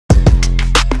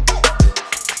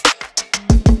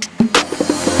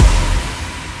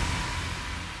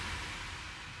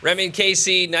Remy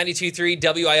Kasey, 92.3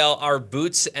 WIL. Our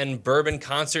Boots and Bourbon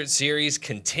concert series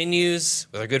continues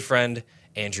with our good friend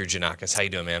Andrew Jannakos. How you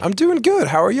doing, man? I'm doing good.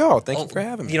 How are y'all? Thank you for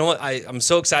having me. You know what? I'm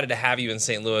so excited to have you in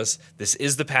St. Louis. This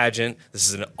is the Pageant. This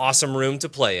is an awesome room to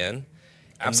play in.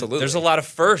 Absolutely. There's a lot of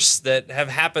firsts that have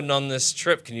happened on this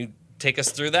trip. Can you take us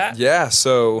through that? Yeah.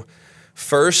 So,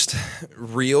 first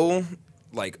real,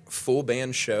 full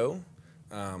band show,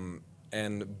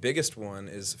 and biggest one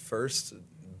is first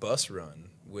bus run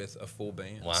with a full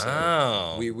band.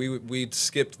 Wow. So we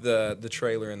skipped the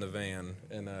trailer in the van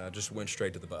and just went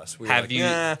straight to the bus. Have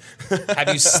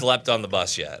you slept on the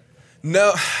bus yet?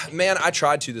 No, man. I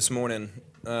tried to this morning,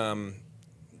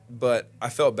 but I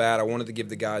felt bad. I wanted to give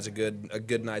the guys a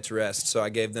good night's rest, so I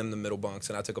gave them the middle bunks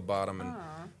and I took a bottom, and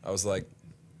I was like,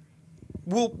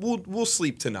 we'll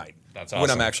sleep tonight. That's awesome.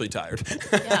 When I'm actually tired.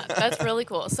 Yeah, that's really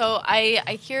cool. So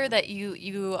I hear that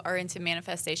you are into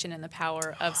manifestation and the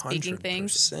power of speaking 100%.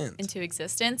 things into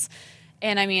existence.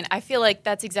 And I mean, I feel like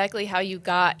that's exactly how you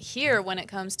got here when it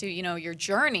comes to, your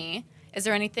journey. Is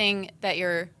there anything that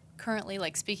you're currently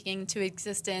speaking to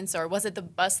existence, or was it the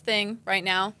bus thing right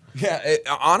now? Yeah,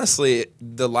 honestly,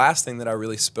 the last thing that I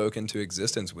really spoke into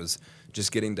existence was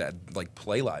just getting to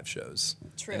play live shows.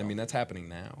 True. And I mean, that's happening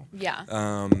now.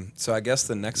 Yeah. So I guess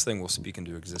the next thing we'll speak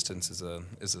into existence is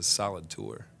a solid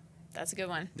tour. That's a good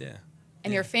one. Yeah.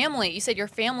 And your family, you said your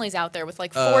family's out there with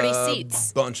 40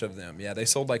 seats. A bunch of them. Yeah, they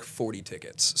sold 40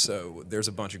 tickets. So there's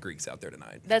a bunch of Greeks out there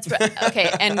tonight. That's right. Okay,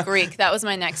 and Greek. That was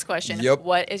my next question. Yep.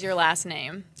 What is your last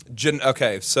name?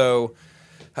 Okay, so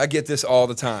I get this all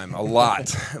the time, a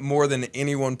lot, more than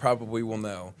anyone probably will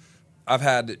know. I've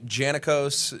had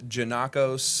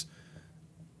Jannakos.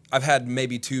 I've had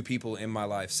maybe 2 people in my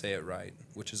life say it right,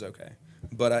 which is okay.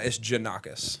 But it's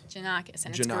Jannakos. Jannakos,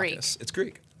 and Jannakos. it's Greek. It's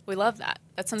Greek. We love that.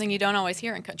 That's something you don't always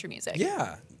hear in country music.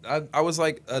 Yeah. I was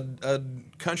like a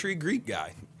country Greek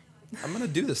guy. I'm going to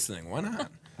do this thing. Why not?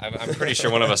 I'm pretty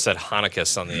sure one of us said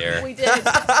Hanukkah on the air. We did.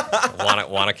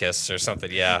 Wanakis or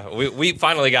something. Yeah, we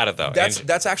finally got it though.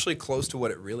 That's actually close to what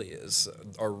it really is.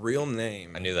 Our real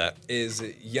name. I knew that. Is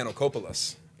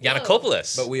Jannakopoulos.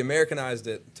 Jannakopoulos. But we Americanized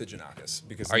it to Jannakos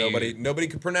because Are nobody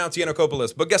could pronounce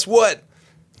Jannakopoulos. But guess what?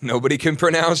 Nobody can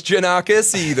pronounce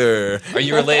Jannakos either. Are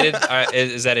you related?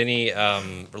 Is that any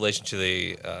relation to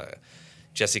the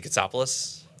Jesse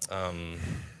Katsopoulos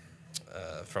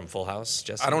from Full House?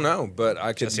 Jesse? I don't know, but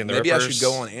I could. Jesse and the Maybe Rippers? I should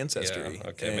go on Ancestry. Yeah,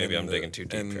 okay, maybe I'm digging too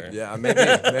deep here. Yeah,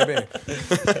 maybe.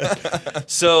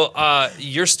 So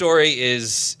your story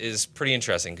is pretty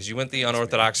interesting because you went the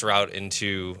unorthodox route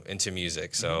into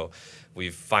music. So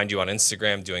we find you on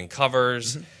Instagram doing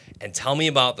covers. And tell me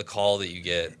about the call that you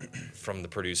get from the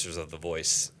producers of The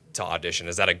Voice to audition.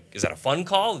 Is that a fun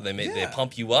call? They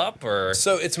pump you up, or?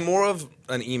 So it's more of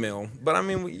an email, but I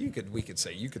mean you could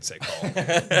say call.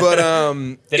 But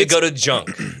did it go to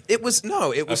junk? It was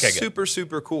Okay,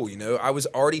 super cool. I was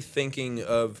already thinking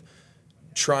of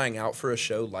trying out for a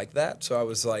show like that. So I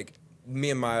was like,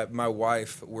 me and my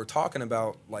wife were talking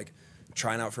about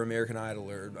trying out for American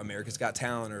Idol or America's Got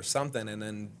Talent or something, and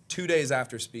then 2 days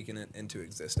after speaking it into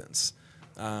existence,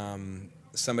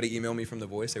 somebody emailed me from The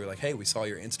Voice. They were like, hey, we saw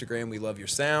your Instagram, we love your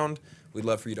sound, we'd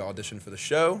love for you to audition for the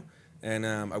show. And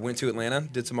I went to Atlanta,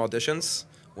 did some auditions,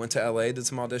 went to LA, did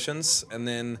some auditions, and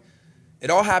then it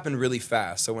all happened really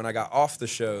fast. So when I got off the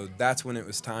show, that's when it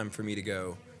was time for me to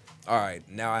go, all right,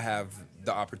 now I have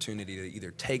the opportunity to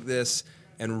either take this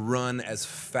and run as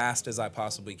fast as I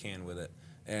possibly can with it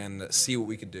and see what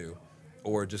we could do,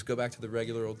 or just go back to the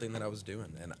regular old thing that I was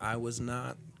doing. And I was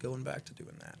not going back to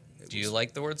doing that. Do you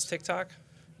like the words TikTok?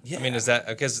 Yeah. I mean, is that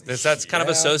because that's kind of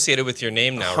associated with your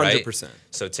name now, right? 100%.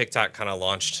 So TikTok kind of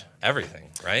launched everything,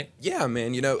 right? Yeah,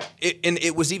 man. And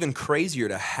it was even crazier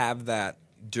to have that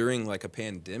during a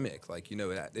pandemic.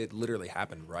 It literally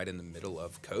happened right in the middle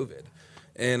of COVID,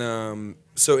 and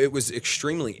so it was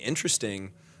extremely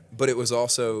interesting. But it was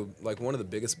also one of the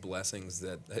biggest blessings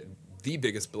the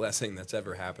biggest blessing that's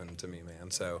ever happened to me,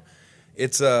 man. So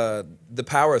it's the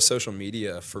power of social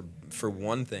media for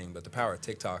one thing, but the power of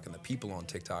TikTok and the people on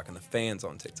TikTok and the fans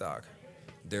on TikTok,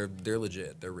 they're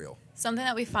legit. They're real. Something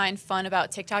that we find fun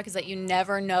about TikTok is that you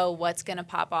never know what's going to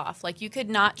pop off. You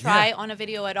could not try on a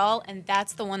video at all, and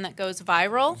that's the one that goes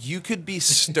viral. You could be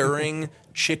stirring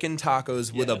chicken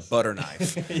tacos with a butter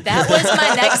knife. That was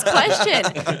my next question.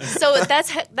 So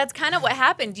that's kind of what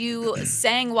happened. You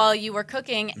sang while you were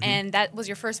cooking, and that was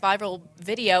your first viral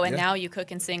video, and now you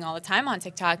cook and sing all the time on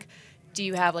TikTok. do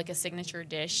you have like a signature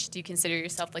dish? Do you consider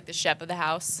yourself like the chef of the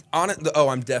house?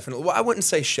 I'm definitely. Well, I wouldn't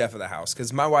say chef of the house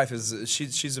because my wife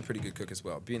she's a pretty good cook as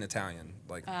well. Being Italian,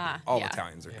 like all yeah.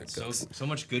 Italians are good cooks. So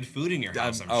much good food in your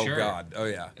house, I'm sure. Oh God, oh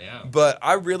yeah. Yeah. But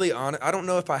I really I don't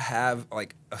know if I have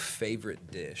like a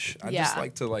favorite dish. I just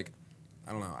like to I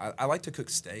don't know. I like to cook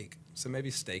steak, so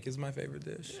maybe steak is my favorite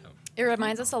dish. Yeah. It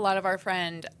reminds us a lot of our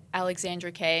friend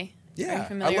Alexandra Kay. Are you Yeah, I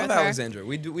familiar love with her? Alexandra.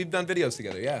 We've done videos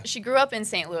together. Yeah. She grew up in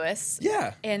St. Louis.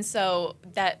 Yeah. And so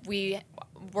that we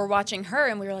were watching her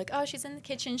and we were like, oh, she's in the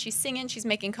kitchen, she's singing, she's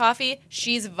making coffee.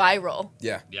 She's viral.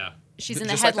 Yeah. Yeah. She's in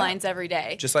the Just like that. headlines every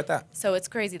day. Just like that. So it's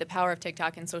crazy the power of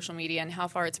TikTok and social media and how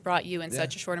far it's brought you in Yeah.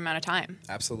 such a short amount of time.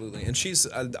 Absolutely. And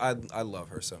I love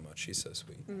her so much. She's so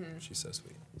sweet. She's so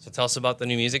sweet. So tell us about the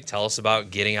new music. Tell us about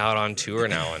getting out on tour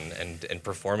now and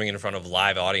performing in front of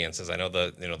live audiences. I know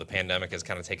the pandemic has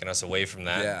kind of taken us away from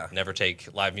that. Yeah. Never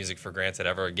take live music for granted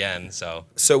ever again. So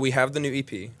we have the new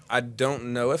EP. I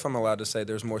don't know if I'm allowed to say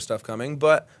there's more stuff coming,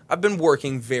 but I've been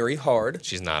working very hard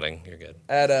she's nodding. You're good.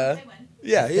 at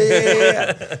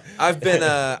Yeah. I've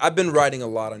been writing a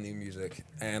lot of new music,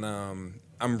 and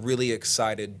I'm really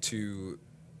excited to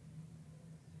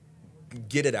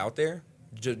get it out there,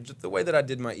 just the way that I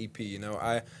did my EP.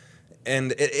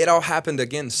 And it all happened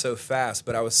again so fast,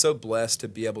 but I was so blessed to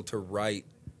be able to write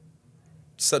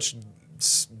such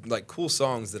like cool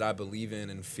songs that I believe in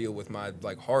and feel with my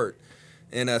heart,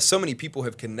 and so many people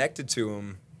have connected to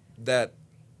them that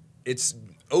it's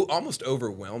almost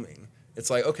overwhelming. It's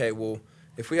like, okay, well,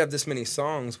 if we have this many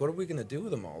songs, what are we gonna do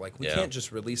with them all? Like, we can't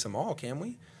just release them all, can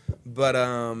we? But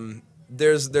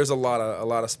there's a lot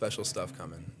of special stuff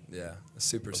coming. Yeah,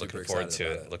 super Looking excited forward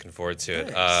to about it. Looking forward to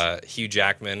Nice. it. Hugh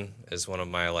Jackman is one of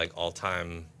my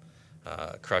all-time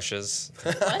crushes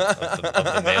of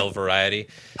the male variety.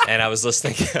 And I was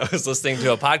listening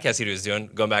to a podcast he was doing,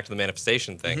 going back to the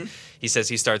manifestation thing. He says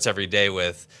he starts every day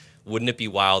with, "Wouldn't it be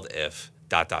wild if ...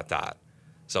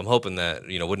 So I'm hoping that,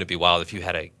 wouldn't it be wild if you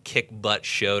had a kick butt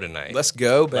show tonight? Let's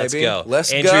go, baby. Let's go.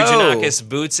 Let's Andrew go. Jannakos,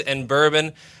 Boots and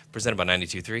Bourbon, presented by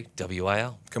 92.3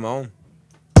 WIL. Come on.